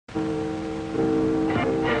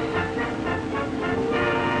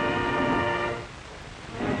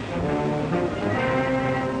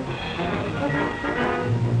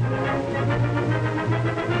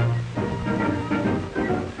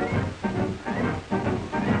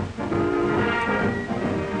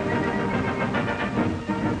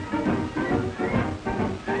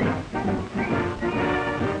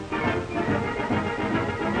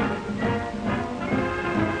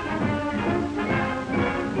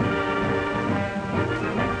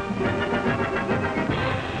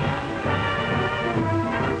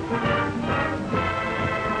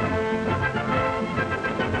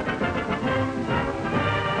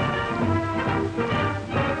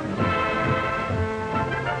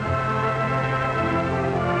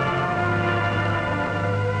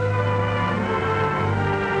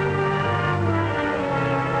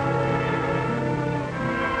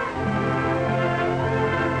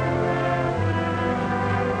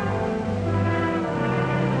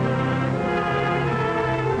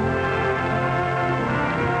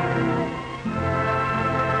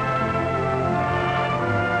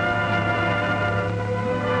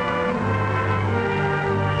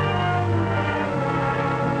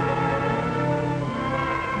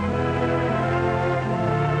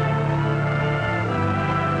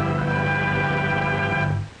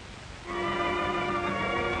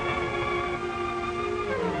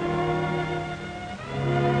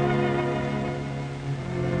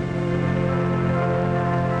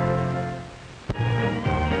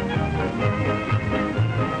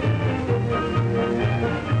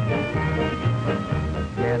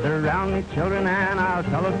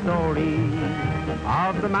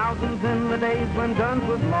of the mountains in the days when guns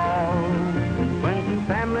was law. When two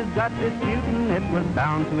families got disputing, it was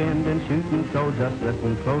bound to end in shooting. So just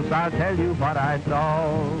listen close, I'll tell you what I saw.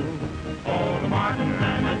 Oh, the Martin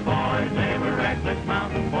and his boys, they were reckless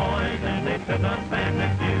mountain boys, and they took up family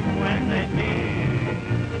feud when they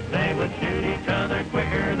meet. They would shoot each other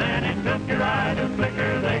quicker than it took your eye to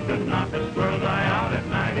flicker. They could knock a squirrel's eye out at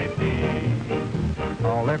 90 feet.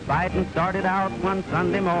 All their fighting started out one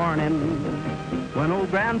Sunday morning when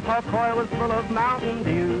old Grandpa Coy was full of Mountain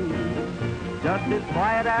Dew. Just as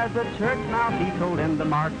quiet as a church mouse, he told in the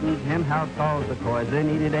Martins hen house calls the Coys they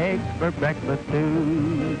needed eggs for breakfast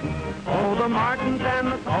too. Oh, the Martins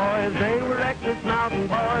and the Coys, they were reckless mountain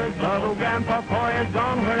boys, but old Grandpa Coy is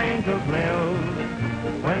gone where angels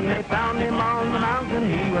live. When they found him on the mountain,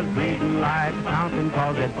 he was bleeding like a fountain,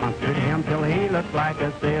 cause it punctured him till he looked like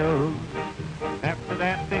a sieve. After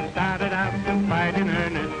that they started out to fight in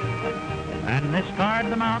earnest, and they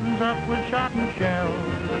scarred the mountains up with shot and shell.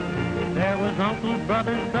 There was uncles,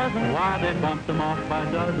 brothers, cousins, why they bumped them off by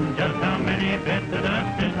dozens. Just how many bit the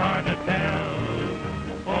dust is hard to tell.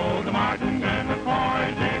 Oh, the Martins and the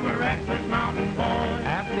Coys, they were reckless mountain boys.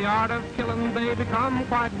 At the art of killing they become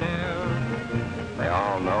quite dare. They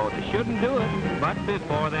all know they shouldn't do it, but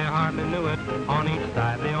before they hardly knew it, on each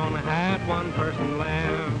side they only had one person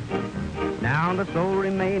left. Now the sole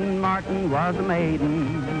remaining Martin was a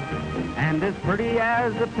maiden, and as pretty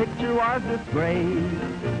as the picture was displayed,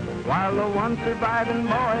 while the one surviving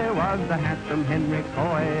boy was the handsome Henry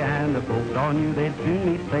Coy, and the folks all knew they'd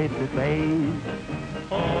soon meet face to face.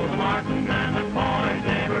 Oh, the Martins and the Coys,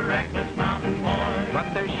 they were reckless mountain boys.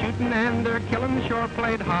 But their shooting and their killing sure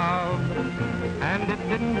played hob, and it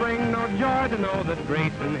didn't bring no joy to know that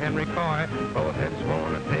Grace and Henry Coy both had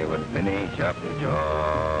sworn that they would finish up the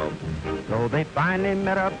job. So they finally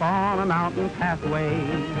met up on a mountain pathway,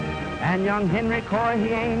 and young Henry Coy, he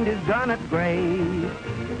aimed his gun at Grace.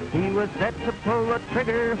 He was set to pull the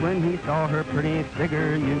trigger when he saw her pretty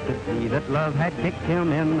figure. You could see that love had kicked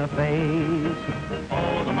him in the face.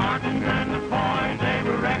 Oh, the Martins and the Coys, they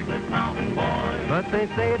were reckless mountain boys. But they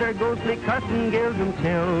say their ghostly cussing gives them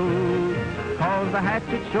chills, cause the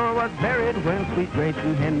hatchet sure was buried when sweet Grace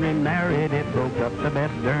and Henry married. It broke up the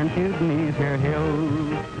best darn feud in these here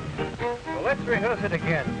hills. Well, let's rehearse it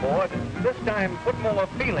again, Ford. This time, put more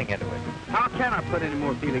feeling into it. How can I put any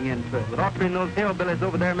more feeling into it with Autry and those hillbillies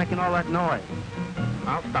over there making all that noise?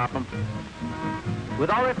 I'll stop them. With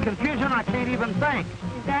all this confusion, I can't even think.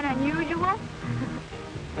 Is that unusual?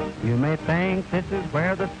 You may think this is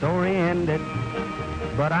where the story ended,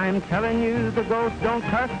 but I'm telling you the ghosts don't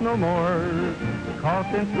cuss no more. Cause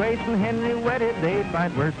since Grace and Henry wedded, they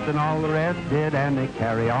fight worse than all the rest did, and they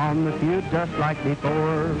carry on the feud just like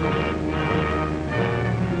before.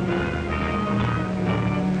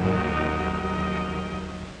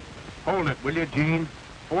 Hold it, will you, Gene?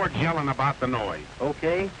 Ford's yelling about the noise.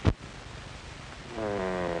 Okay.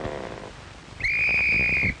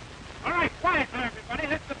 All right, quiet now, everybody.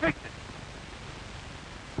 Let's fix it.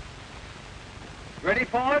 Ready,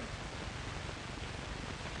 Ford?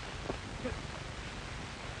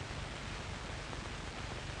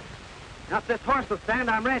 Now, if this horse will stand,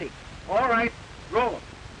 I'm ready. All right, roll 'em.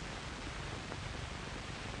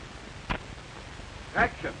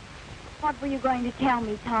 Action. What were you going to tell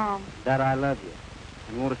me, Tom? That I love you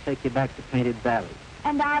and want to take you back to Painted Valley.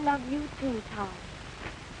 And I love you too, Tom.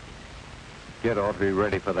 Get Autry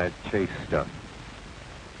ready for that chase stuff.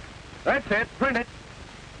 That's it. Print it.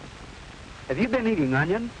 Have you been eating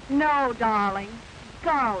onions? No, darling.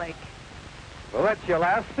 Garlic. Well, that's your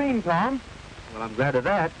last scene, Tom. Well, I'm glad of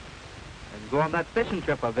that. I can go on that fishing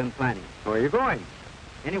trip I've been planning. Where are you going?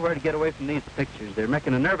 Anywhere to get away from these pictures. They're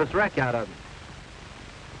making a nervous wreck out of me.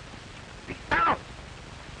 Ow!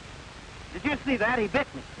 Did you see that? He bit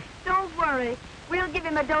me. Don't worry. We'll give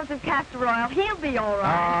him a dose of castor oil. He'll be all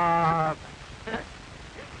right.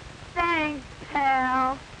 Thanks,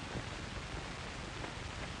 pal.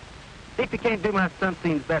 See if you can't do my stunt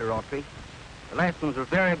scenes better, Autry. The last ones were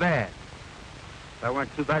very bad. If I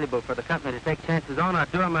weren't too valuable for the company to take chances on,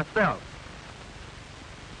 I'd do them myself.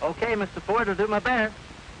 Okay, Mr. Ford, I'll do my best.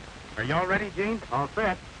 Are y'all ready, Gene? All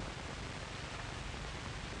set.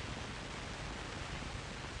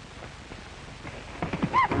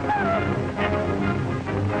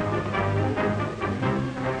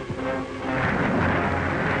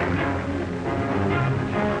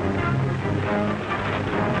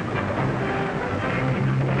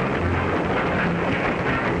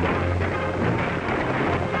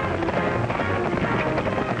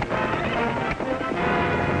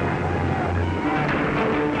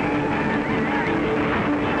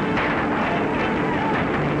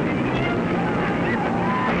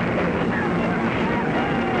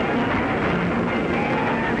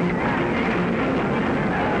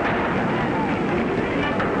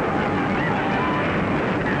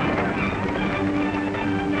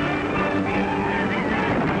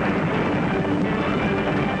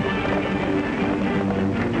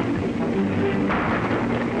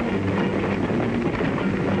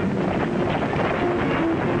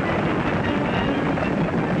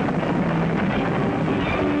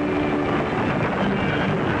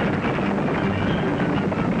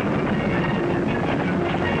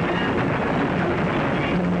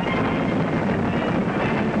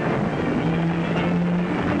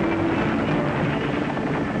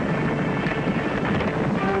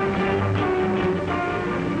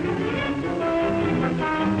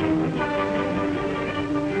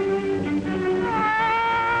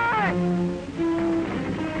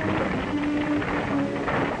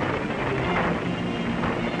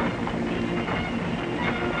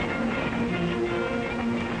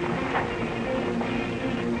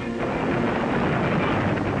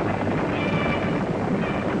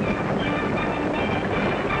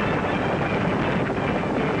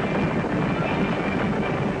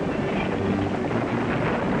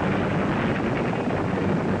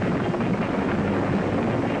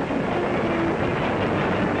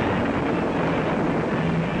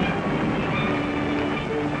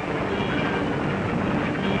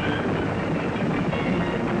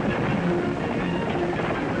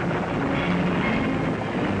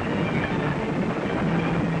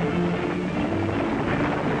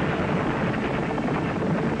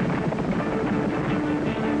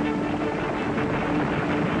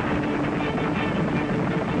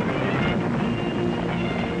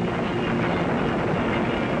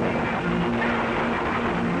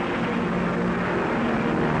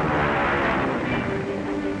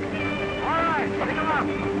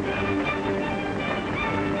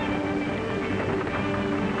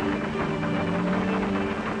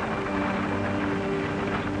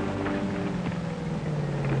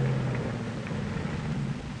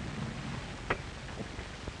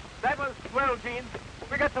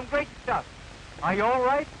 up. Are you all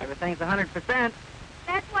right? Everything's 100%.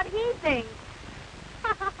 That's what he thinks.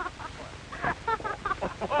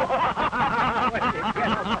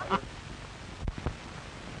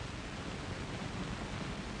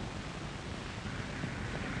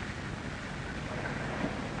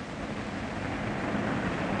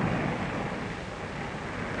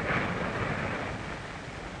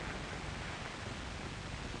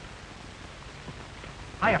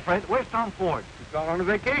 Hiya, Fred. Where's Tom Ford? He's gone on a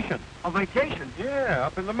vacation. On vacation? Yeah,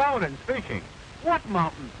 up in the mountains fishing. What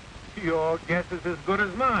mountains? Your guess is as good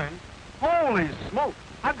as mine. Holy smoke.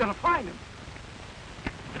 I've got to find him.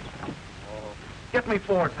 Get me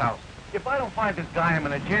Ford's house. If I don't find this guy, I'm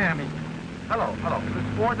in a jam. Hello. Is this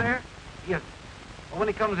Ford there? Yes. Well, when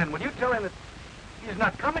he comes in, will you tell him that he's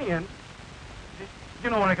not coming in? Do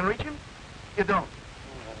you know where I can reach him? You don't.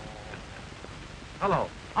 Hello.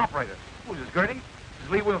 Operator. Who's this, Gertie? This is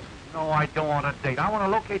Lee Wilson. No, I don't want a date. I want to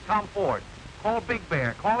locate Tom Ford. Call Big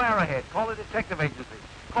Bear. Call Arrowhead. Call the detective agency.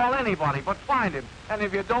 Call anybody, but find him. And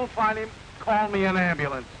if you don't find him, call me an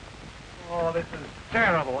ambulance. Oh, this is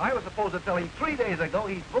terrible. I was supposed to tell him 3 days ago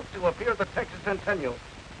he's booked to appear at the Texas Centennial.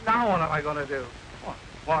 Now what am I going to do?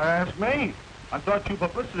 Why, ask me. I thought you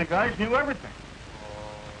publicity guys knew everything.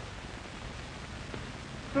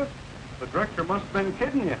 The director must have been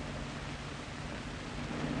kidding you.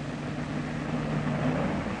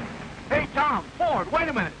 Hey, Tom, Ford, wait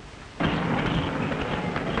a minute.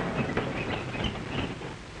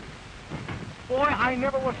 Boy, I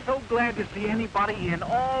never was so glad to see anybody in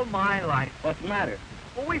all my life. What's the matter?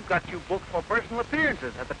 Well, we've got you booked for personal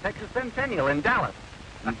appearances at the Texas Centennial in Dallas.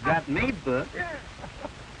 You got me booked. Yeah.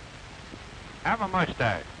 Have a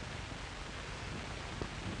mustache.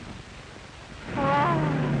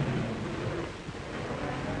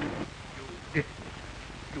 You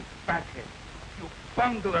fathead. You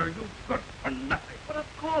bungler. You good for nothing. But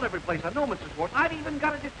I've called every place I know, Mr. Schwartz. I've even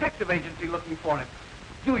got a detective agency looking for him.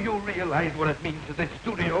 Do you realize what it means to this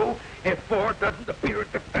studio if Ford doesn't appear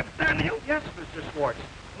at the Centennial? Yes, Mr. Schwartz.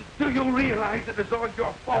 Do you realize it is all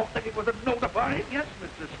your fault that he wasn't notified? Yes,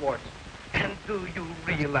 Mr. Schwartz. And do you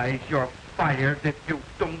realize you're fired if you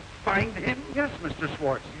don't find him? Yes, Mr.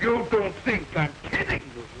 Schwartz. You don't think I'm kidding,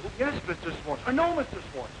 do you? Yes, Mr. Schwartz. No, Mr.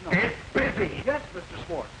 Schwartz. No. Get busy. Yes, Mr.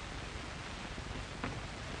 Schwartz.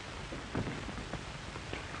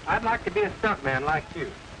 I'd like to be a stuntman like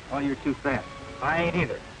you. Oh, you're too fat. I ain't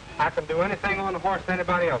either. I can do anything on the horse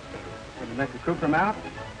anybody else can do. Want to make a Cooper mount?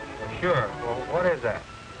 Well, sure. Well, what is that?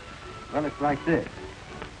 Well, it's like this.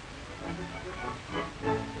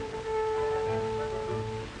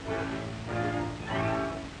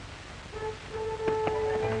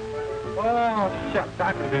 Oh, shucks,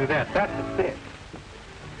 I can do that. That's a stick.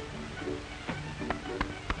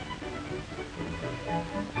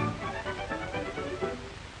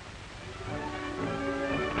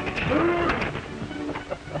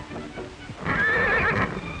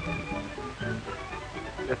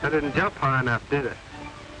 Guess I didn't jump high enough, did I?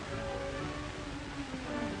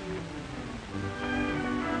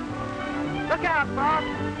 Look out, Bob.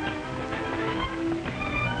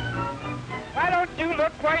 Why don't you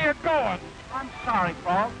look where you're going? I'm sorry,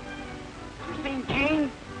 Frog. You seen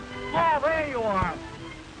Gene? Oh, there you are.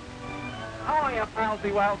 How are you, Palsy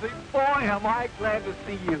Walsy? Boy, am I glad to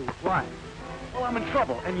see you. Why? Well, I'm in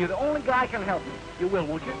trouble, and you're the only guy can help me. You will,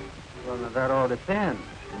 won't you? Well, now, that all depends.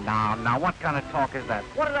 Now, what kind of talk is that?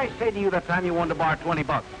 What did I say to you that time you wanted to borrow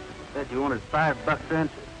 $20? Said you wanted $5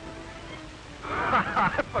 entry.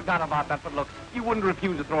 I forgot about that, but look, you wouldn't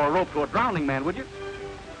refuse to throw a rope to a drowning man, would you?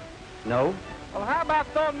 No? Well, how about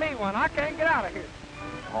throwing me one? I can't get out of here.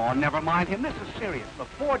 Oh, never mind him. This is serious. Look,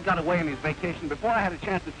 Ford got away on his vacation before I had a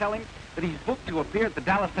chance to tell him that he's booked to appear at the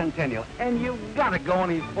Dallas Centennial, and you've got to go in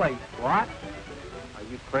his place. What? Are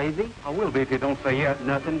you crazy? I will be if you don't say yes.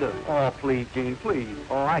 Nothing doing. Oh, please, Gene, please.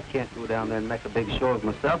 Oh, I can't go down there and make a big show of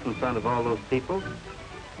myself in front of all those people.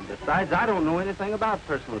 And besides, I don't know anything about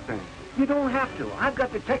personal appearances. You don't have to. I've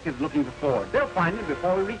got detectives looking for Ford. They'll find him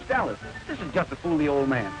before we reach Dallas. This is just to fool the old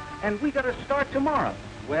man. And we got to start tomorrow.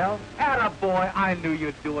 Well, attaboy, I knew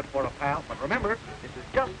you'd do it for a pal. But remember, this is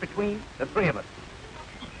just between the three of us.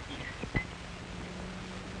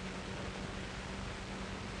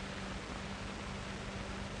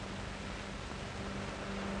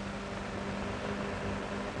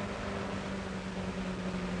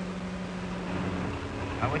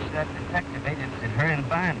 I wish that detective agency would hurry and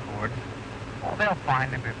find Ford. Oh, they'll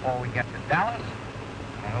find him before we get to Dallas.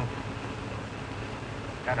 I hope.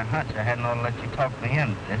 Got a hunch I hadn't ought to let you talk me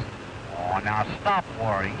into this. Oh, now stop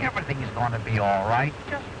worrying. Everything's going to be all right.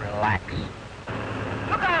 Just relax.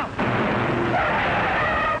 Look out!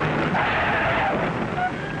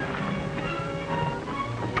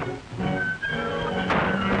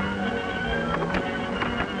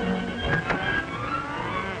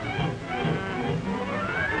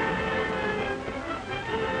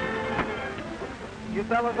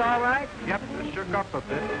 fellas all right? Yep, just shook up a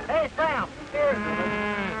bit. Hey, Sam, here.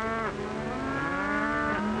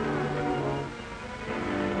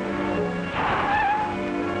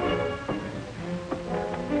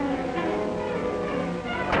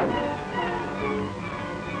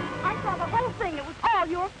 I saw the whole thing. It was all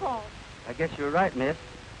your fault. I guess you're right, miss.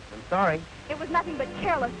 I'm sorry. It was nothing but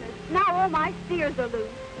carelessness. Now all my steers are loose.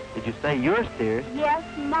 Did you say your steers? Yes,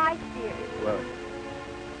 my steers. Well,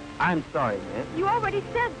 I'm sorry, miss. You already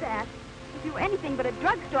said that. If you were anything but a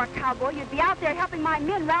drugstore cowboy, you'd be out there helping my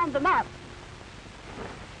men round them up.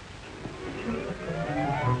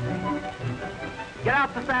 Get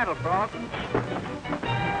out the saddle, Frog.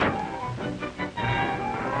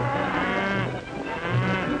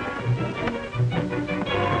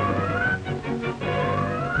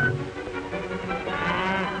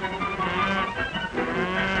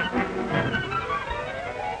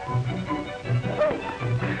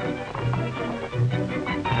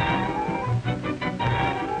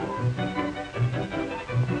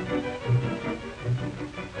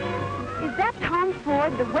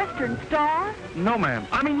 The Western Star? No, ma'am.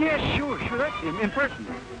 I mean, yes, sure, that's him, in person.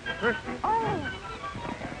 Oh.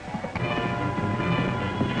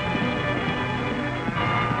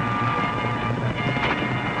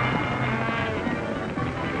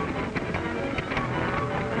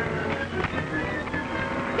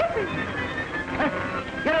 Hey,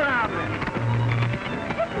 get around there.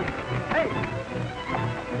 Hey.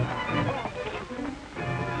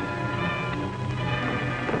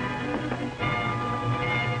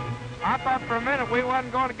 I thought for a minute we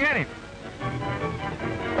wasn't going to get him.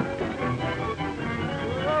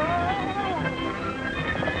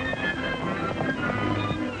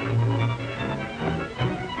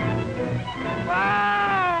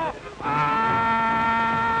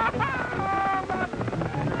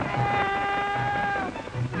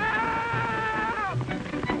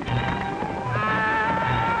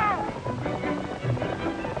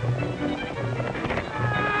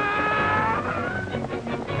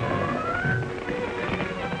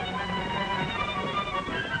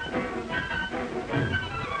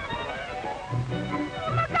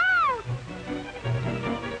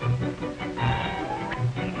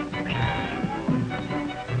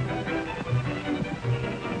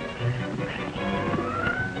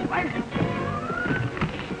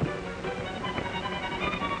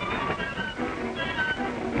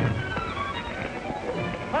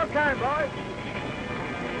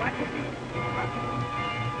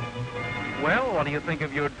 Well, what do you think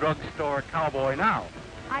of your drugstore cowboy now?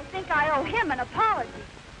 I think I owe him an apology.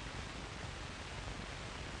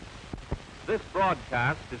 This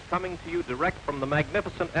broadcast is coming to you direct from the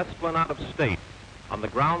magnificent Esplanade of State on the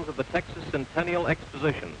grounds of the Texas Centennial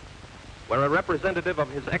Exposition, where a representative of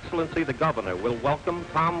His Excellency the Governor will welcome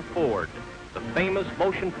Tom Ford, the famous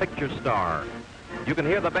motion picture star. You can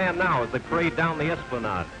hear the band now as they parade down the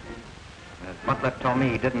Esplanade. As Butler told me,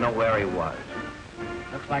 he didn't know where he was.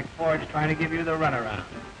 Looks like Ford's trying to give you the runaround.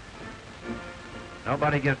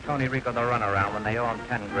 Nobody gives Tony Rico the runaround when they owe him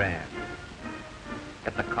 10 grand.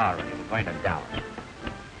 Get the car ready. We're going to Dallas.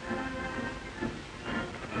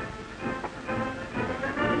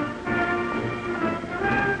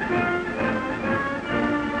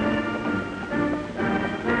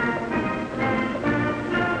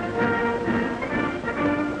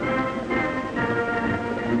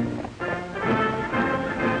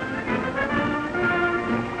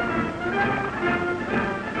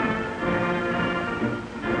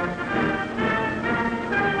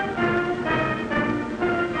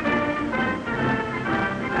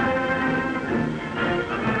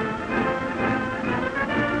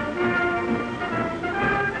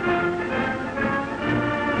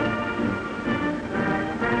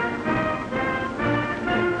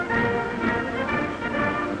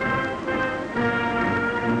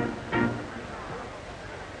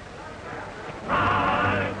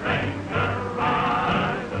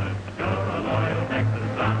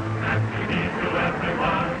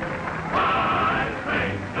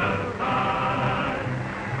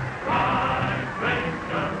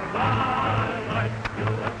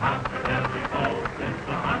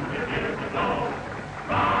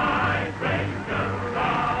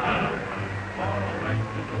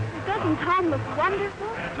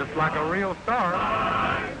 Just like a real star.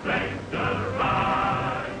 Ride, Ranger,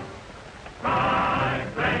 ride. Ride,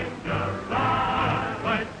 Ranger, ride.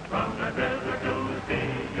 Right from the river to the sea,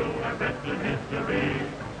 you have written history.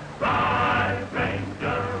 Ride,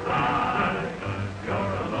 Ranger, ride. You're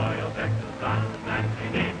a loyal Texas son, and we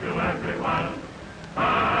need you, everyone.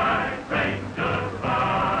 Ride, Ranger,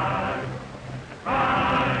 ride.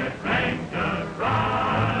 Ride, Ranger,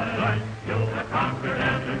 ride. You have conquered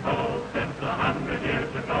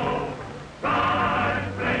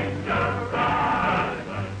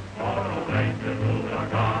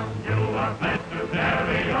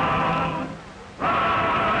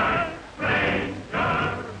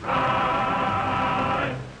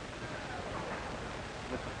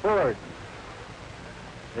Ford,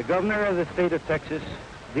 the governor of the state of Texas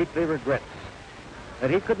deeply regrets that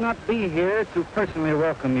he could not be here to personally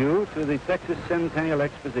welcome you to the Texas Centennial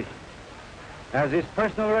Exposition. As his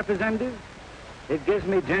personal representative, it gives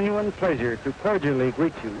me genuine pleasure to cordially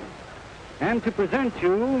greet you and to present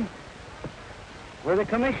you with a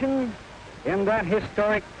commission in that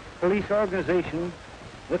historic police organization,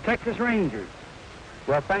 the Texas Rangers.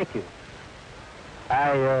 Well, thank you.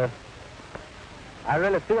 I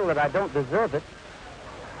really feel that I don't deserve it,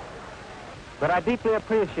 but I deeply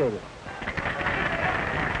appreciate it.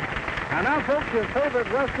 And now, folks, your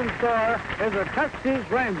favorite Western star is a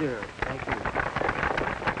Texas Ranger. Thank you.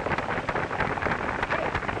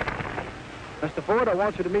 Mr. Ford, I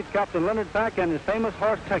want you to meet Captain Leonard Pack and his famous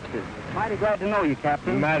horse, Texas. Mighty glad to know you,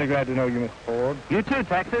 Captain. Mighty glad to know you, Mr. Ford. You too,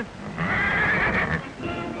 Texas.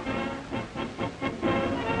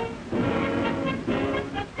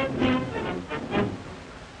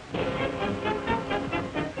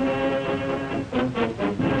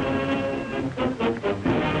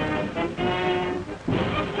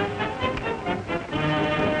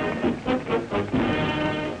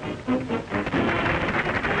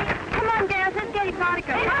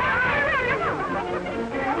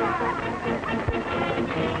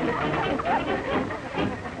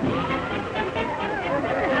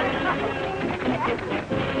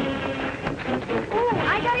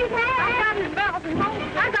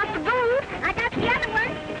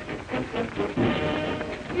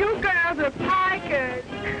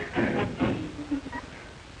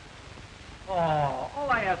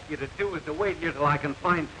 I can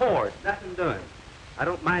find Ford. Nothing doing. I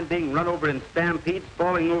don't mind being run over in stampedes,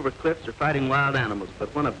 falling over cliffs, or fighting wild animals,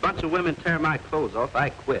 but when a bunch of women tear my clothes off, I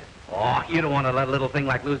quit. Oh, you don't want to let a little thing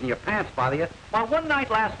like losing your pants bother you. Well, one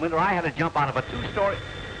night last winter, I had to jump out of a two-story...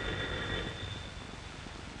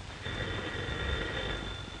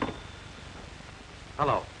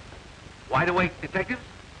 Hello. Wide awake detectives?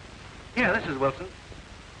 Yeah, this is Wilson.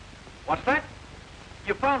 What's that?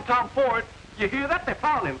 You found Tom Ford. You hear that? They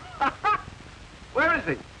found him. Where is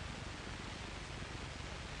he?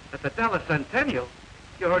 At the Dallas Centennial.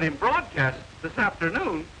 You heard him broadcast this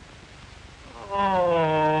afternoon.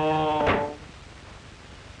 Oh.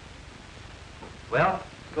 Well,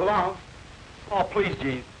 so long. Oh, please,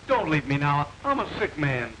 Gene, don't leave me now. I'm a sick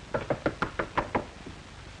man. Did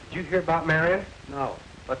you hear about Marion? No.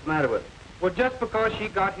 What's the matter with her? Well, just because she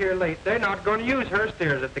got here late, they're not going to use her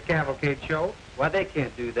steers at the cavalcade show. Why, they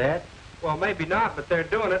can't do that. Well, maybe not, but they're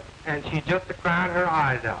doing it, and she's just crying her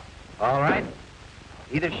eyes out. All right.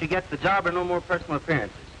 Either she gets the job or no more personal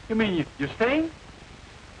appearances. You mean you're staying?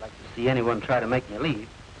 I'd like to see anyone try to make me leave.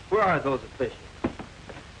 Where are those officials?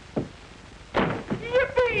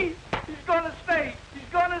 Yippee! He's gonna stay. He's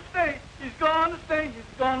gonna stay. He's gonna stay.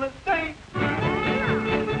 He's gonna stay.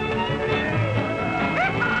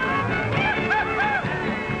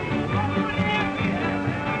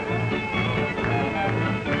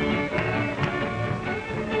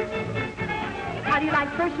 How do you like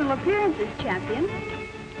personal appearances, champion?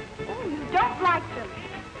 Oh, you don't like them.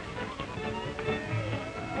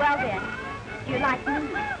 Well then, do you like me?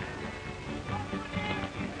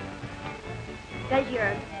 Does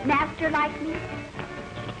your master like me?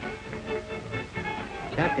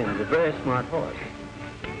 Champion is a very smart horse.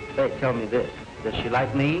 Say, tell me this. Does she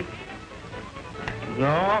like me?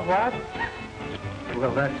 No, what?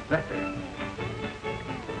 Well, that's better.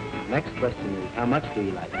 Next question is, how much do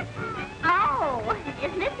you like me? Oh,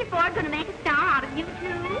 is Mr. Ford going to make a star out of you,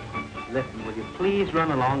 too? Listen, will you please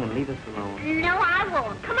run along and leave us alone? No, I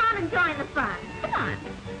won't. Come on and join the fun. Come on.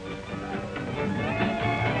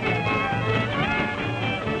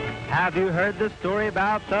 Have you heard the story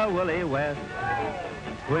about the Woolly West?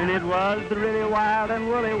 When it was the really wild and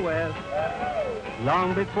woolly West.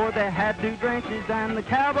 Long before they had new drenches and the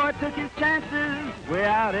cowboy took his chances. Way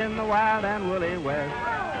out in the wild and woolly West.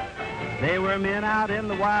 They were men out in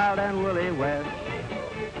the wild and woolly West.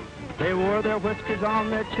 They wore their whiskers on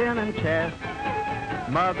their chin and chest.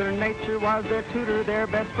 Mother Nature was their tutor, their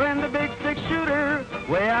best friend, the big six-shooter.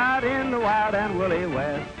 Way out in the wild and woolly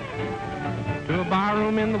West. To a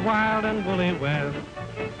barroom in the wild and woolly West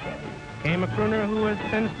came a crooner who has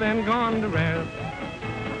since then gone to rest.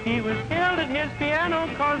 He was killed at his piano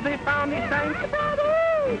cause they found he sang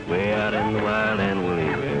way out in the wild and woolly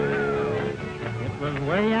West. It was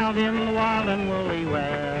way out in the wild and woolly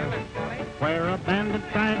West where a bandit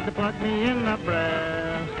tried to plug me in the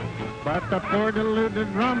breast. But the poor deluded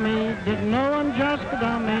rummy did no one just to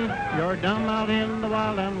dummy. You're dumb out in the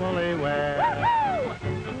wild and woolly West.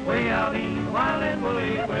 Way out in the wild and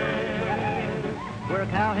woolly West, where a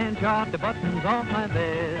cowhand jawed the buttons off my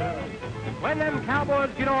vest. When them cowboys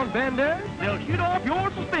get on benders, they'll shoot off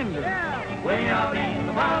your suspenders. Yeah. Way out in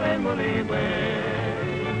the wild and woolly west.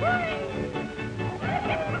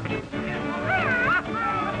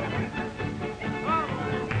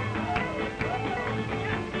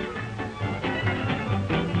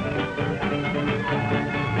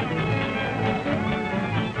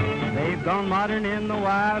 They've gone modern in the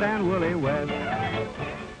wild and woolly west.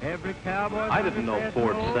 Every cowboy... I didn't know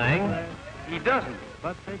Ford sang. He doesn't.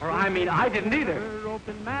 Or, I mean, I didn't either. Does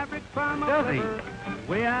he?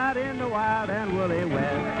 Way out in the wild and woolly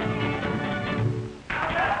west.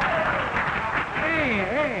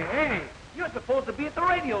 Hey. You're supposed to be at the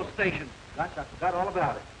radio station. Gosh, I forgot all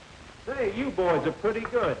about it. Say, you boys are pretty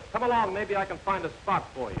good. Come along, maybe I can find a spot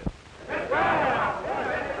for you.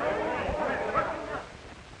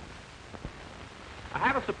 I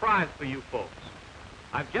have a surprise for you folks.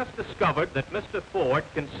 I've just discovered that Mr. Ford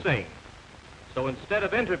can sing. So instead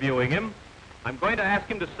of interviewing him, I'm going to ask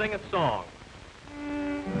him to sing a song.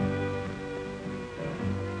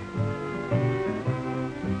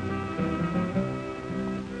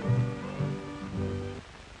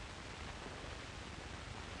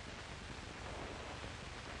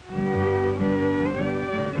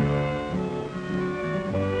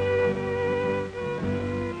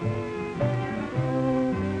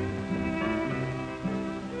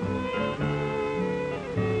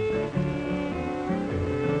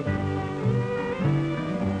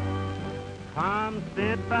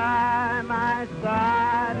 Sit by my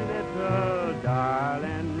side, little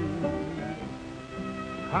darling.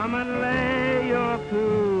 Come and lay your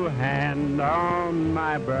cool hand on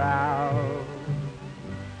my brow.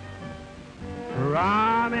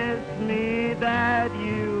 Promise me that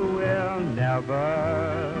you will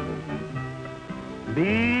never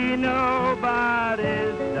be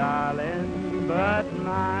nobody's darling but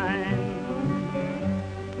mine.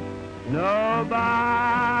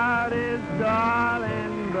 Nobody's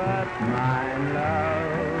darling but mine,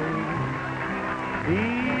 love.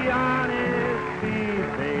 Be honest, be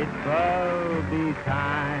faithful, be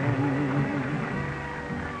kind.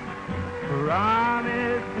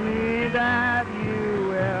 Promise me that you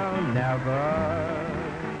will never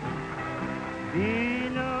be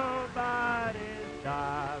nobody's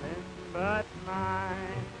darling but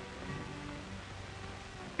mine.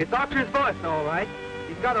 It's Autry's voice, all right.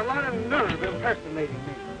 He's got a lot of nerve impersonating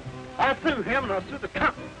me. I'll sue him and I'll sue the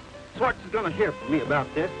company. Swartz is going to hear from me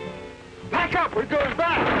about this. Pack up, we're going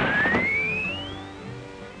back.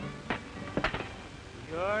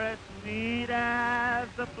 You're as sweet as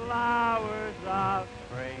the flowers of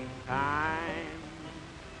springtime,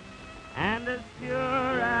 and as pure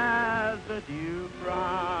as the dew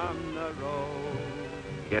from the rose.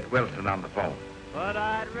 Get Wilson on the phone. But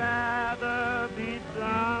I'd rather be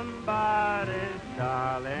somebody's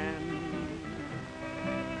darling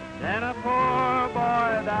than a poor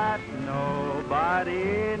boy that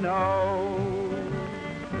nobody knows.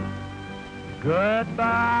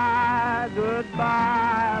 Goodbye,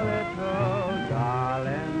 goodbye, little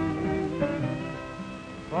darling,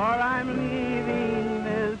 for I'm leaving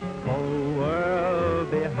this cold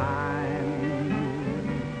world behind.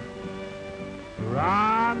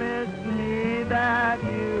 Promise me that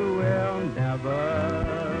you will never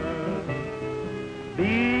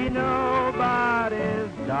be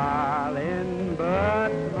nobody's darling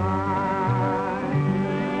but mine.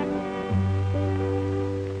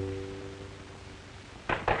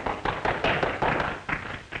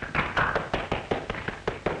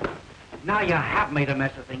 Now you have made a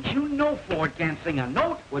mess of things. You know Ford can't sing a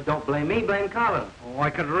note. Well, don't blame me, blame Colin. Oh, I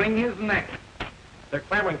could wring his neck. They're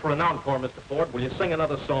clamoring for an encore, Mr. Ford. Will you sing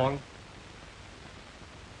another song?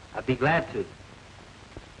 I'd be glad to.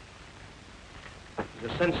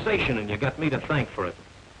 It's a sensation, and you got me to thank for it.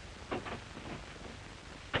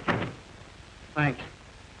 Thanks.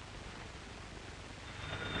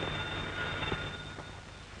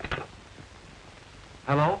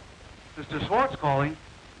 Hello? Mr. Swartz calling.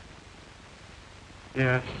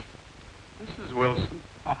 Yes. This is Wilson.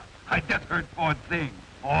 Oh, I just heard Ford sing.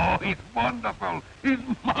 Oh, he's wonderful. He's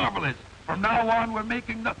marvelous. From now on, we're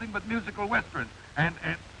making nothing but musical westerns. And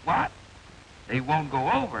what? They won't go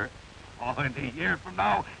over. Oh, in a year from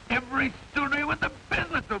now, every studio in the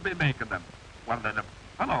business will be making them. Well, then,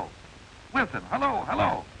 hello. Wilson,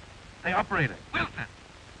 hello. Hey, operator. Wilson.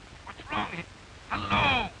 What's wrong here?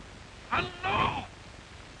 Hello.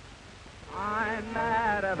 I'm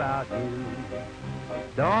mad about you.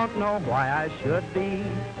 Don't know why I should be.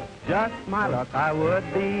 Just my luck, I would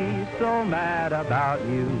be so mad about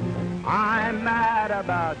you. I'm mad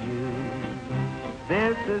about you.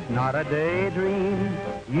 This is not a daydream.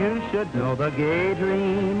 You should know the gay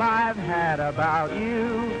dream I've had about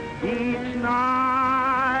you each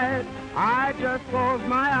night. I just close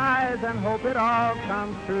my eyes and hope it all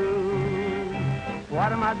comes true.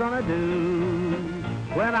 What am I gonna do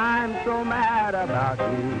when I'm so mad about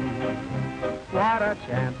you? What a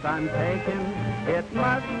chance I'm taking. It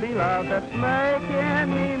must be love that's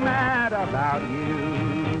making me mad about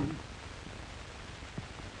you.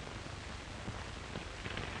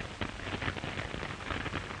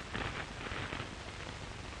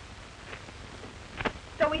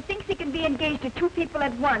 So he thinks he can be engaged to two people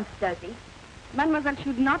at once, does he? Mademoiselle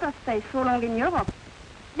should not have stayed so long in Europe.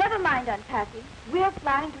 Never mind, Aunt Patsy. We're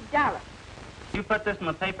flying to Dallas. You put this in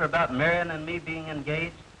the paper about Marion and me being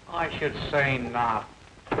engaged? I should say not.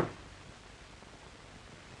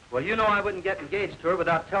 Well, you know I wouldn't get engaged to her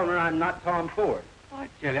without telling her I'm not Tom Ford. I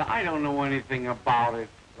tell you, I don't know anything about it.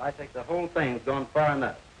 Well, I think the whole thing's gone far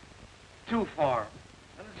enough. Too far.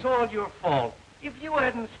 And it's all your fault. If you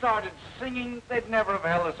hadn't started singing, they'd never have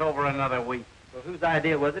held us over another week. Well, whose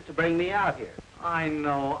idea was it to bring me out here? I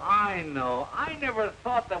know. I never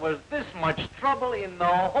thought there was this much trouble in the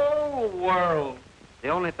whole world. The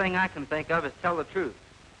only thing I can think of is tell the truth.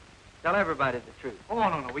 Tell everybody the truth. Oh,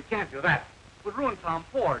 no, we can't do that. It would ruin Tom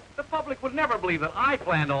Ford. The public would never believe that I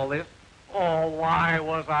planned all this. Oh, why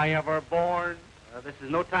was I ever born? This is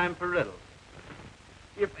no time for riddles.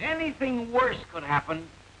 If anything worse could happen,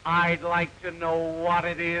 I'd like to know what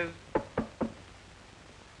it is.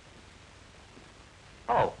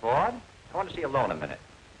 Oh, Ford, I want to see you alone a minute.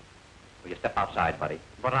 Will you step outside, buddy?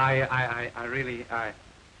 But I really.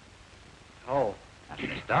 Oh, that's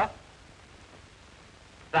the stuff.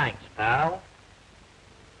 Thanks, pal.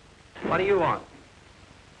 What do you want?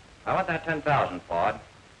 I want that 10,000, Ford.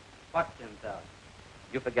 What 10,000?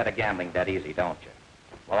 You forget a gambling that easy, don't you?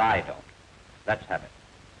 Well, I don't. Let's have it.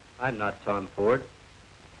 I'm not Tom Ford.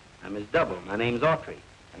 I'm his double. My name's Autry.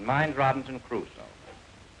 And mine's Robinson Crusoe.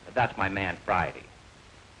 But that's my man, Friday.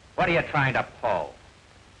 What are you trying to pull?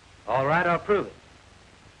 All right, I'll prove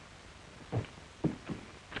it.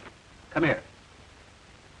 Come here.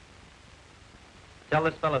 Tell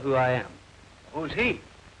this fellow who I am. Who's he?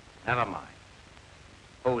 Never mind.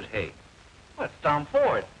 Who's he? Well, it's Tom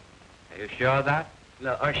Ford. Are you sure of that?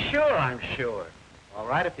 No, sure, I'm sure. All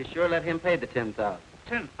right, if you're sure, let him pay the 10,000.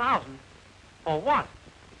 10,000? For what?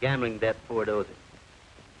 The gambling debt Ford owes him.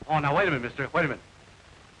 Oh, now, wait a minute, mister. Wait a minute.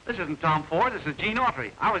 This isn't Tom Ford. This is Gene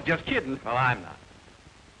Autry. I was just kidding. Well, I'm not.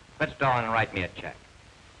 Quit stalling and write me a check.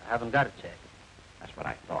 I haven't got a check. That's what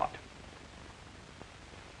I thought.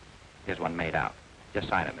 Here's one made out. Just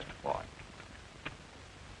sign it, Mr. Ford.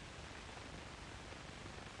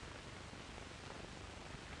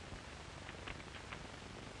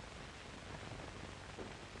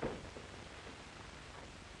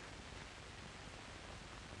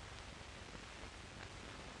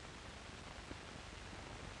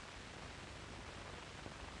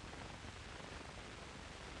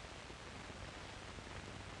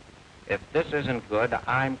 If this isn't good,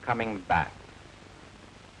 I'm coming back.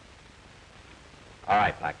 All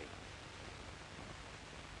right, Blackie.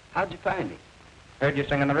 How'd you find me? Heard you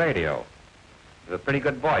sing on the radio. You have a pretty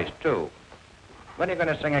good voice, too. When are you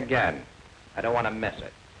going to sing again? I don't want to miss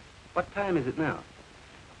it. What time is it now?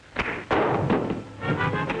 Stop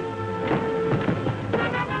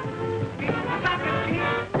it,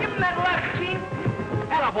 Gene. Give him that left, Gene.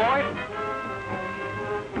 Hello, boy.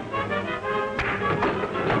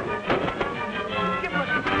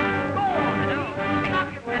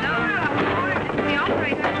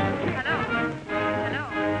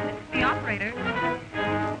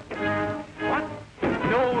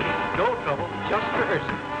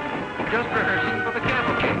 Just rehearsing for the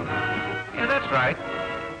cavalcade. Yeah, that's right.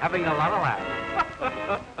 Having a lot of laughs.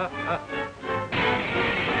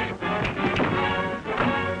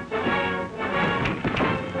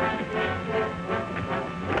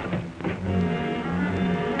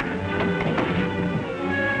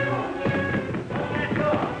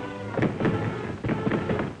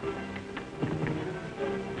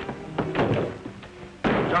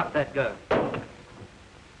 Drop that gun.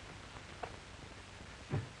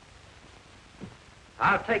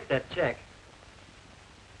 I'll take that check.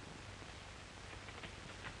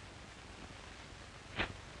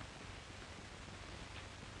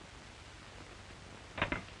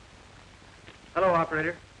 Hello,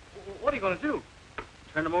 operator. What are you going to do?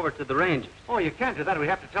 Turn them over to the Rangers. Oh, you can't do that. We'd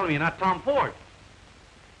have to tell them you're not Tom Ford.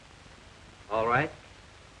 All right.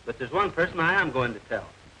 But there's one person I am going to tell.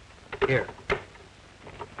 Here.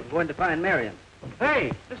 I'm going to find Marion.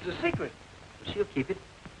 Hey, this is a secret. She'll keep it.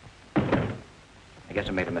 I guess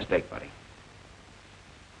I made a mistake, buddy.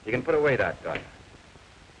 You can put away that gun.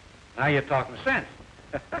 Now you're talking sense.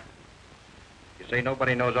 You say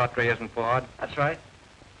nobody knows Autry isn't Ford? That's right.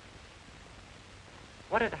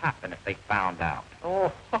 What'd happen if they found out?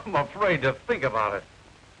 Oh, I'm afraid to think about it.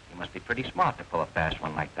 You must be pretty smart to pull a fast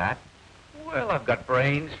one like that. Well, I've got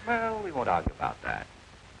brains. Well, we won't argue about that.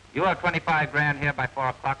 You have 25 grand here by 4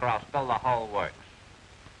 o'clock or I'll spill the whole works.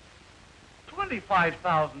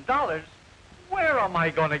 $25,000? Where am I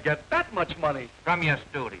going to get that much money? From your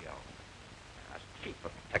studio. That's cheap for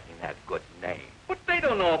protecting that good name. But they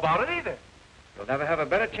don't know about it either. You'll never have a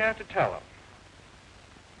better chance to tell them.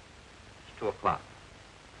 It's 2 o'clock.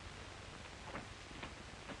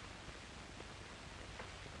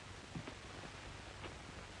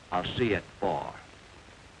 I'll see you at 4.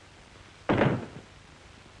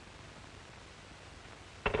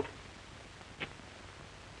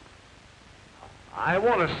 I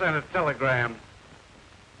want to send a telegram.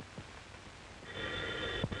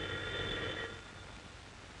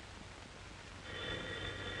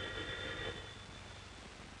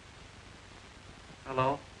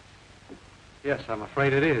 Hello? Yes, I'm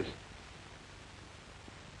afraid it is.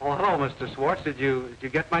 Oh, hello, Mr. Swartz. Did you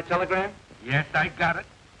get my telegram? Yes, I got it.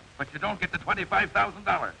 But you don't get the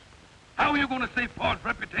 $25,000. How are you going to save Ford's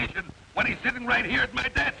reputation when he's sitting right here at my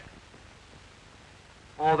desk?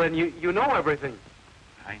 Oh, then you know everything.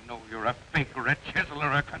 I know you're a faker, a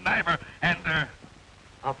chiseler, a conniver, and,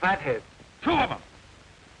 A fathead. 2 of them.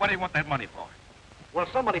 What do you want that money for? Well,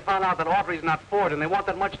 somebody found out that Autry's not Ford, and they want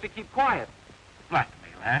that much to keep quiet.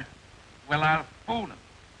 Blackmail, huh? Well, I'll fool him.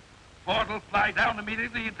 Ford will fly down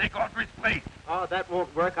immediately and take Autry's place. Oh, that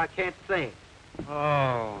won't work. I can't sing.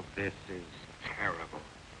 Oh, this is terrible.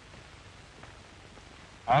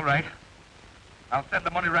 All right. I'll send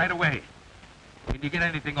the money right away. Can you get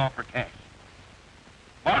anything off for cash?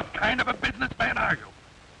 What kind of a businessman are you?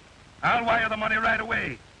 I'll wire the money right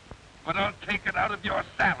away, but I'll take it out of your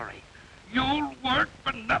salary. You'll work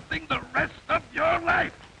for nothing the rest of your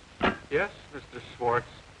life. Yes, Mr. Swartz.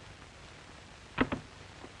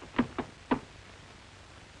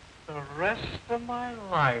 The rest of my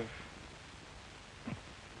life.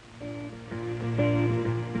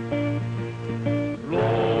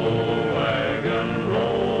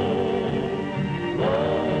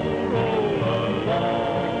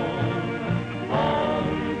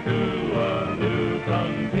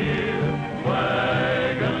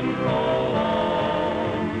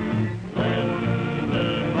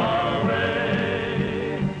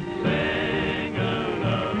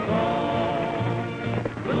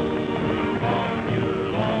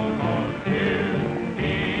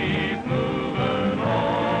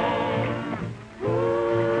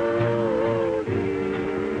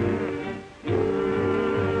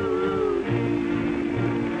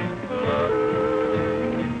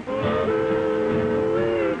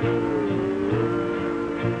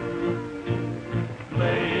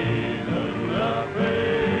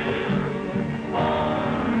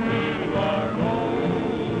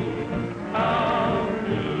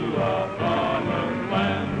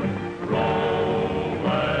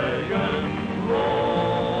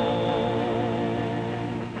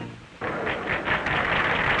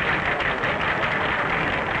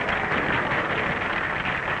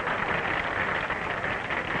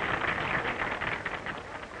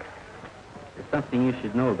 Something you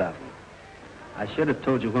should know about me. I should have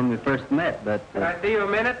told you when we first met, but... Can I see you a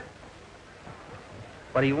minute?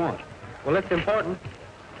 What do you want? Well, it's important.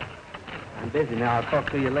 I'm busy now. I'll talk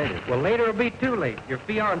to you later. Well, later will be too late. Your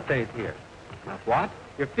fiancé's here. My what?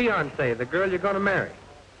 Your fiancée, the girl you're going to marry.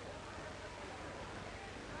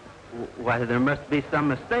 Why, there must be some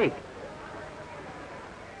mistake.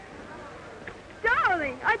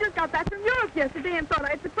 Darling, I just got back from Europe yesterday and thought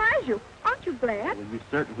I'd surprise you. Aren't you glad? Well, you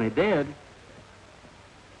certainly did.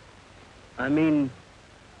 I mean,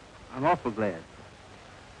 I'm awful glad.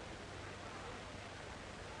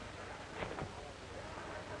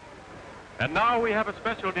 And now we have a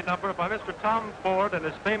specialty number by Mr. Tom Ford and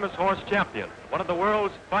his famous horse Champion, one of the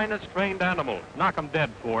world's finest trained animals. Knock 'em dead,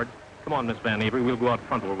 Ford. Come on, Miss Van Avery. We'll go out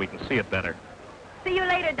front where we can see it better. See you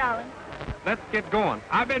later, darling. Let's get going.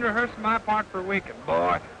 I've been rehearsing my part for a week, and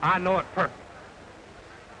boy, I know it perfect.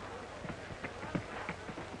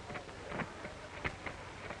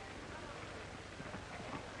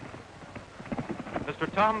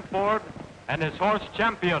 Mr. Tom Ford and his horse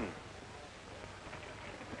Champion.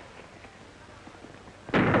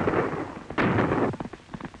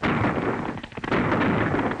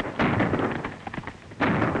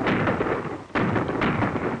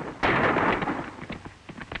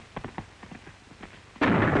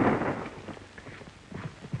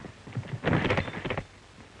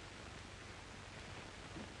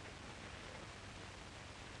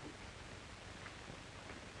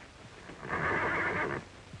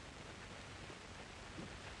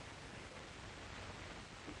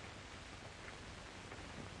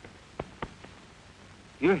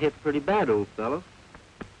 You're hit pretty bad, old fellow.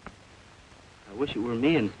 I wish it were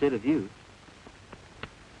me instead of you.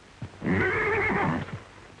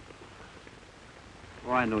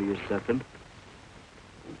 Oh, I know you're suffering.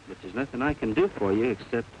 But there's nothing I can do for you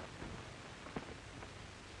except...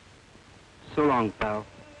 So long, pal.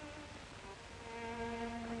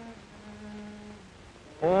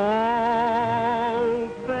 Oh,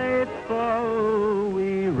 faithful,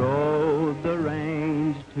 we rode the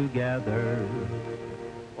range together.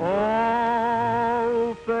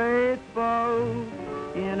 Oh, faithful,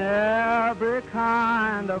 in every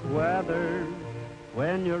kind of weather.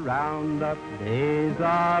 When your roundup days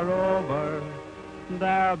are over,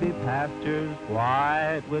 there'll be pastures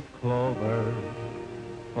white with clover.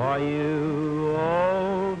 For you,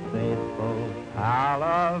 oh, faithful pal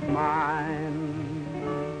of mine.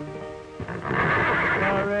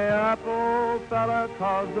 Hurry up, old fella,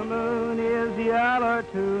 'cause the moon is yellow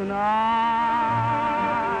tonight.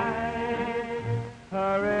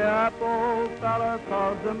 Hurry up, old fella,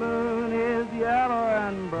 'cause the moon is yellow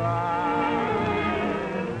and bright.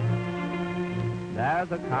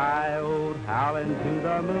 There's a coyote howling to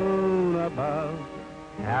the moon above.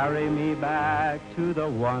 Carry me back to the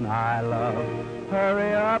one I love.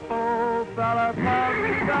 Hurry up, old fella, 'cause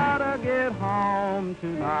we gotta get home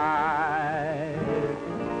tonight.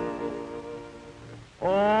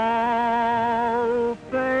 Oh,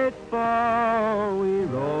 faithful, we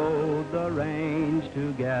rode the range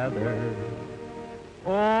together.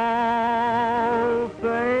 Oh,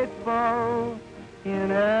 faithful,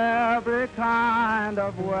 in every kind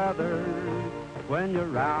of weather. When your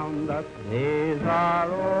roundup days are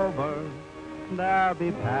over, there'll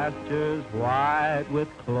be pastures white with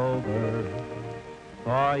clover.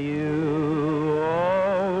 For you,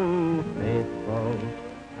 oh, faithful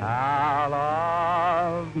pal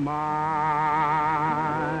of mine.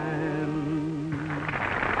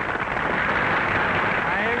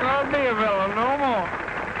 I ain't gonna be a villain no more.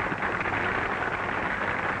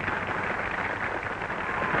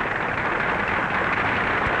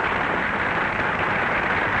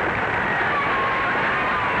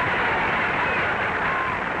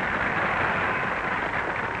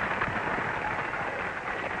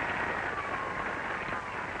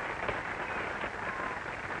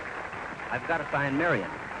 I've got to find Marion.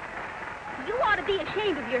 You ought to be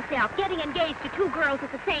ashamed of yourself, getting engaged to two girls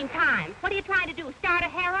at the same time. What are you trying to do, start a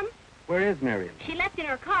harem? Where is Marion? She left in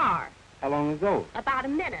her car. How long ago? About a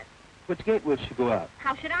minute. Which gate will she go out?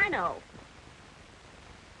 How should I know?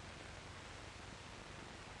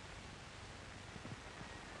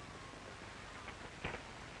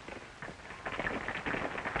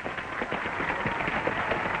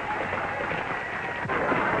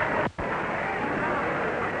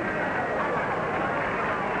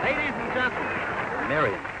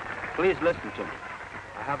 Marion, please listen to me.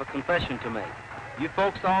 I have a confession to make. You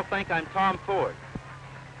folks all think I'm Tom Ford,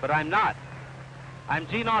 but I'm not. I'm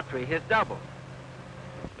Gene Autry, his double.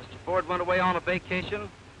 Mr. Ford went away on a vacation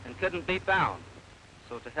and couldn't be found.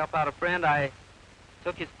 So to help out a friend, I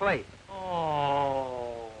took his place.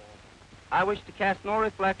 Oh. I wish to cast no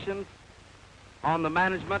reflections on the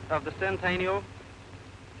management of the Centennial,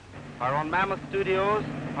 or on Mammoth Studios,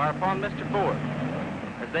 or upon Mr. Ford,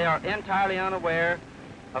 as they are entirely unaware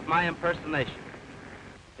of my impersonation.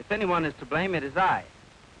 If anyone is to blame, it is I.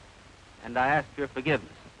 And I ask your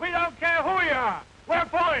forgiveness. We don't care who you are. We're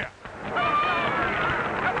for you.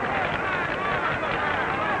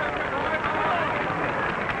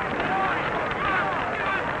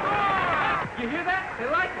 You hear that? They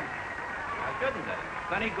like him. Why shouldn't they?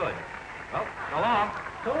 Plenty good. Well, so long.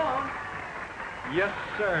 So long. Yes,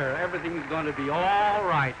 sir. Everything's going to be all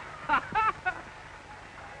right.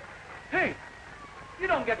 Hey, you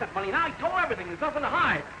don't get that money now. I told everything. There's nothing to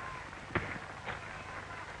hide.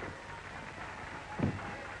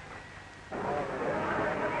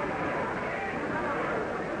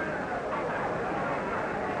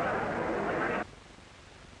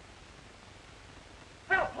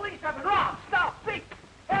 Help, police, I've been robbed. Stop, thief.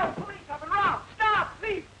 Help, police, I've been robbed. Stop,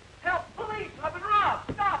 thief. Help, police, I've been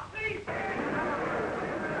robbed. Stop, thief.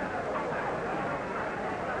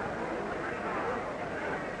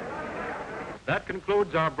 That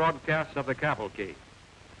concludes our broadcast of the cavalcade.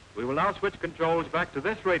 We will now switch controls back to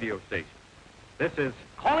this radio station. This is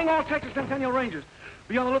Calling all Texas Centennial Rangers.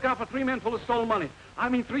 Be on the lookout for 3 men full of stolen money. I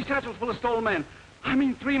mean 3 satchels full of stolen men. I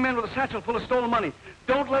mean 3 men with a satchel full of stolen money.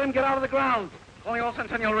 Don't let him get out of the ground. Calling all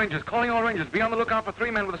Centennial Rangers. Calling all Rangers. Be on the lookout for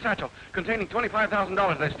 3 men with a satchel containing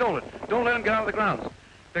 $25,000. They stole it. Don't let him get out of the grounds.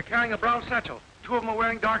 They're carrying a brown satchel. 2 of them are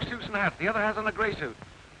wearing dark suits and hats. The other has on a gray suit.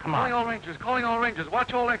 Come on. Calling all Rangers. Calling all Rangers.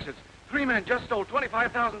 Watch all exits. 3 men just stole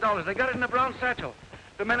 $25,000. They got it in a brown satchel.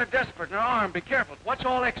 The men are desperate and they're armed. Be careful. Watch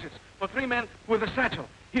all exits for 3 men with a satchel.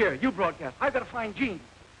 Here, you broadcast. I've got to find Gene.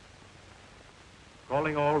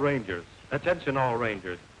 Calling all Rangers. Attention all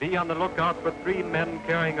Rangers. Be on the lookout for 3 men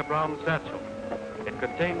carrying a brown satchel. It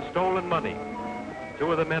contains stolen money.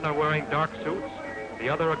 2 of the men are wearing dark suits, the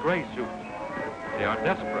other a gray suit. They are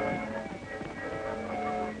desperate.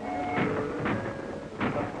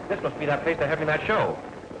 This must be that place they're having that show.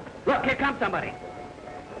 Look, here comes somebody.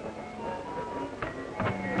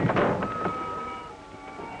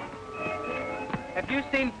 Have you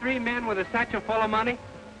seen 3 men with a satchel full of money?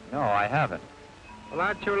 No, I haven't. Well,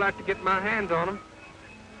 I'd sure like to get my hands on them.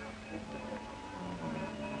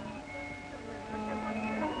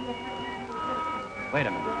 Wait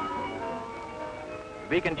a minute. If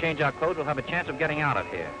we can change our code, we'll have a chance of getting out of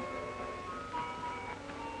here.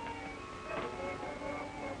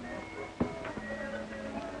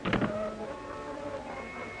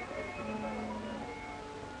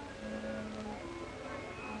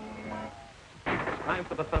 Time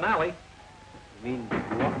for the finale. You mean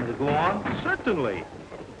you want me to go on? Certainly.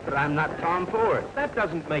 But I'm not Tom Ford. That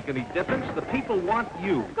doesn't make any difference. The people want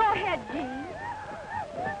you. Go ahead, Gene.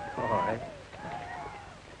 All right.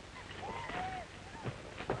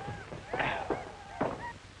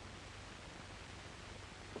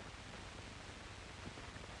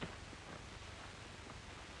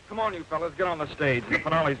 Come on, you fellas. Get on the stage. The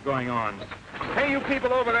finale's going on. Hey, you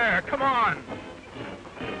people over there. Come on.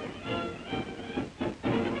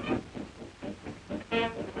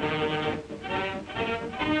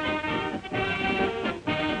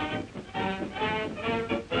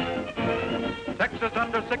 Texas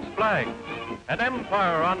under 6 flags. An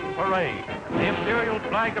empire on parade. The imperial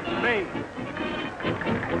flag of Spain.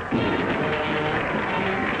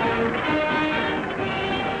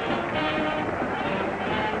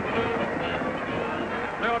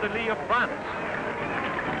 Fleur-de-lis of France.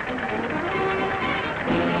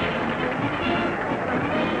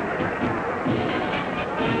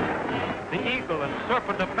 The eagle and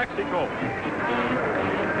serpent of Mexico.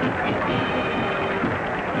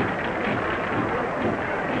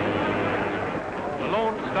 The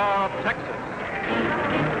Lone Star of Texas.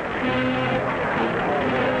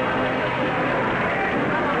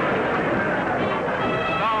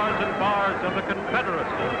 Stars and bars of the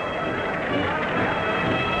Confederacy.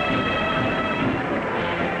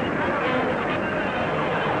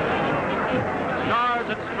 Stars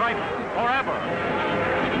and stripes forever.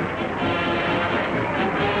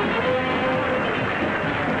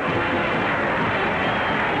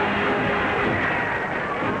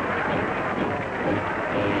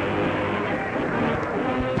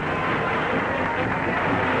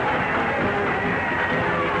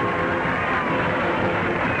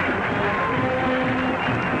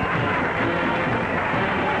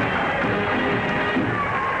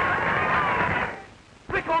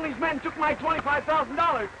 Rico and these men took my $25,000.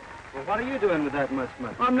 Well, what are you doing with that much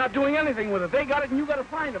money? I'm not doing anything with it. They got it and you got to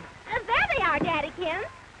find them. There they are, Daddykins.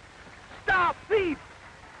 Stop, thief!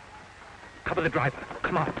 Cover the driver.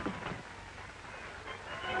 Come on.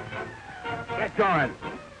 Get going.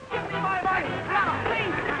 My money! Stop,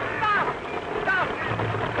 thief! Stop! Stop!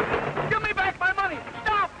 Give me back my money!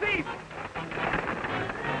 Stop, thief!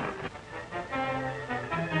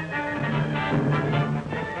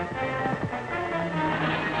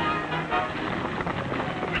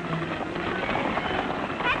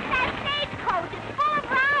 That's that stagecoach. It's full of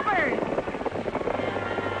robbers.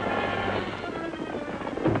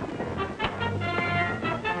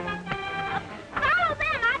 Follow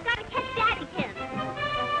them. I've got to catch Daddykins.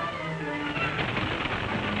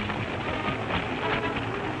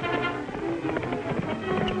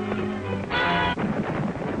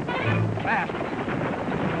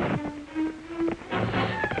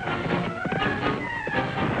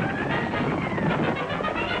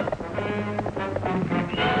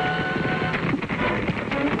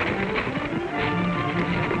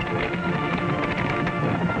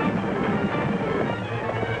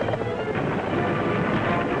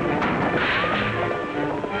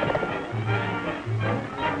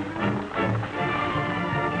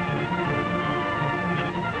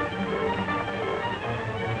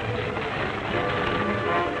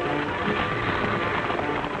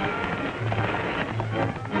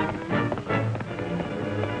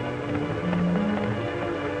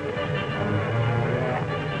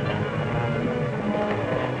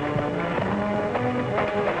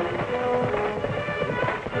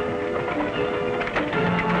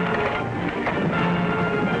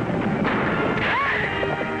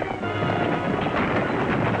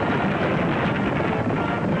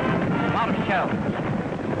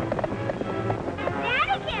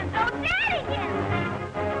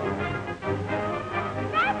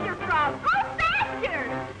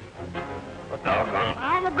 Doggone.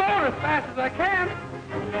 I'm going as fast as I can.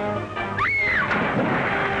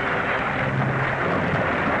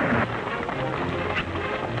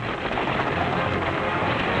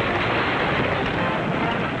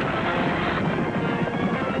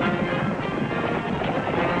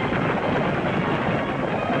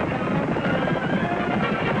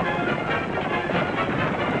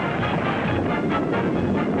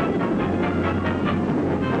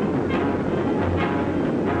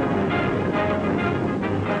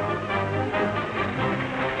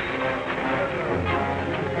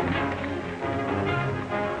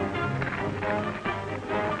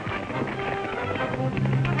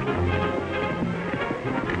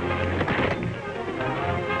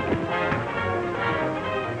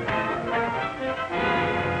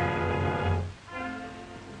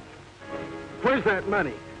 Where's that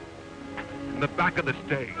money? In the back of the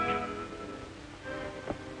stage.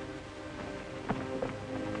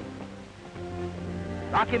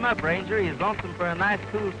 Lock him up, Ranger. He's lonesome for a nice,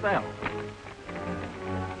 cool spell.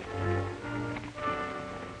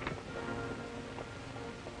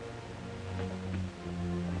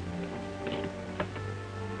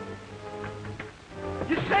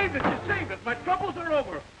 You saved it, you saved it. My troubles are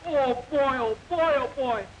over. Oh, boy, oh, boy, oh,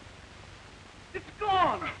 boy. It's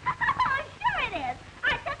gone. Oh, sure it is.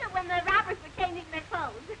 I took it when the robbers were changing their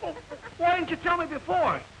clothes. Oh, why didn't you tell me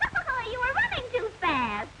before? You were running too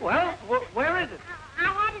fast. Well, where is it? I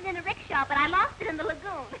had it in a rickshaw, but I lost it in the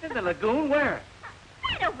lagoon. In the lagoon? Where?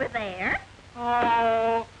 Right over there.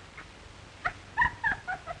 Oh.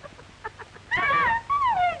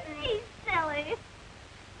 He's silly.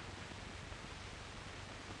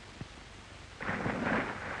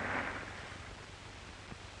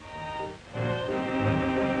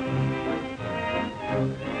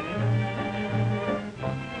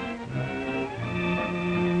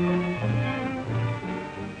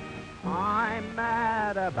 I'm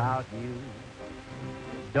mad about you.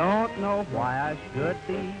 Don't know why I should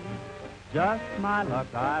be. Just my luck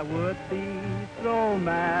I would be so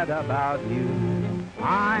mad about you.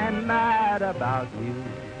 I'm mad about you.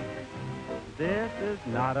 This is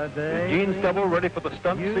not a day. Gene's double ready for the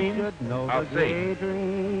stunt you scene? You should know I'll the see.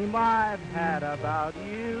 daydream I've had about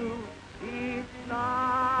you each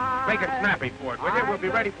night. Make it snappy, Ford, will you? We'll be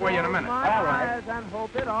ready for you in a minute. All right. And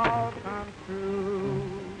hope it all comes true.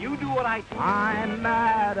 You do what I do. I'm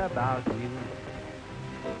mad about you.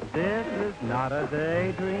 This is not a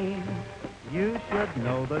daydream. You should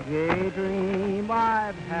know the gay dream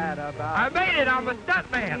I've had about I made it. I'm a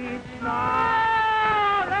stuntman. each night.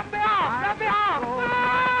 Oh, let me off. Let me off.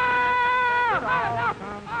 It all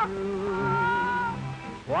comes true.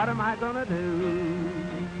 What am I gonna do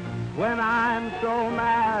when I'm so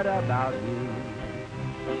mad about you?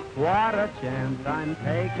 What a chance I'm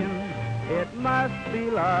taking. It must be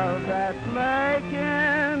love that's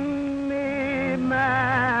making me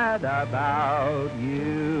mad about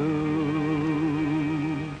you.